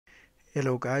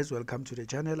Hello guys, welcome to the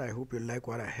channel. I hope you like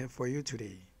what I have for you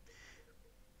today.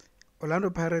 Orlando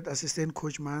Pirates assistant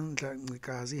coach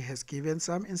Ncikazi has given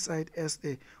some insight as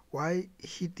to why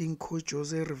hitting coach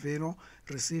Jose Riviero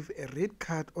received a red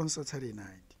card on Saturday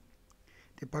night.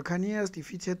 The Buccaneers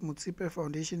defeated Mutsipe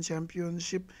Foundation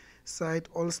Championship side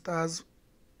All-Stars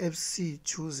FC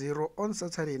 2-0 on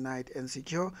Saturday night and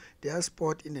secure their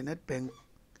spot in the Nedbank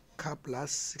Cup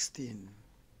last 16.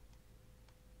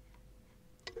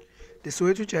 The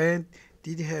Soweto Giants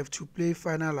did have to play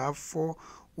final half 4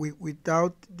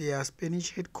 without their Spanish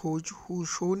head coach, who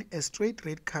shown a straight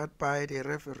red card by the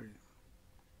referee.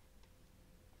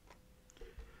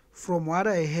 From what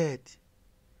I heard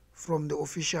from the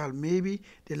official, maybe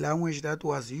the language that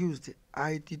was used,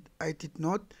 I did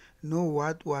not know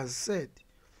what was said,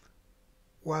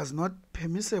 was not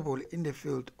permissible in the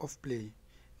field of play.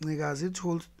 Ncikazi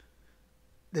told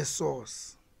the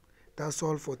source. That's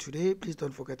all for today. Please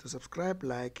don't forget to subscribe,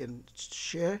 like and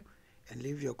share, and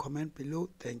leave your comment below.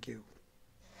 Thank you.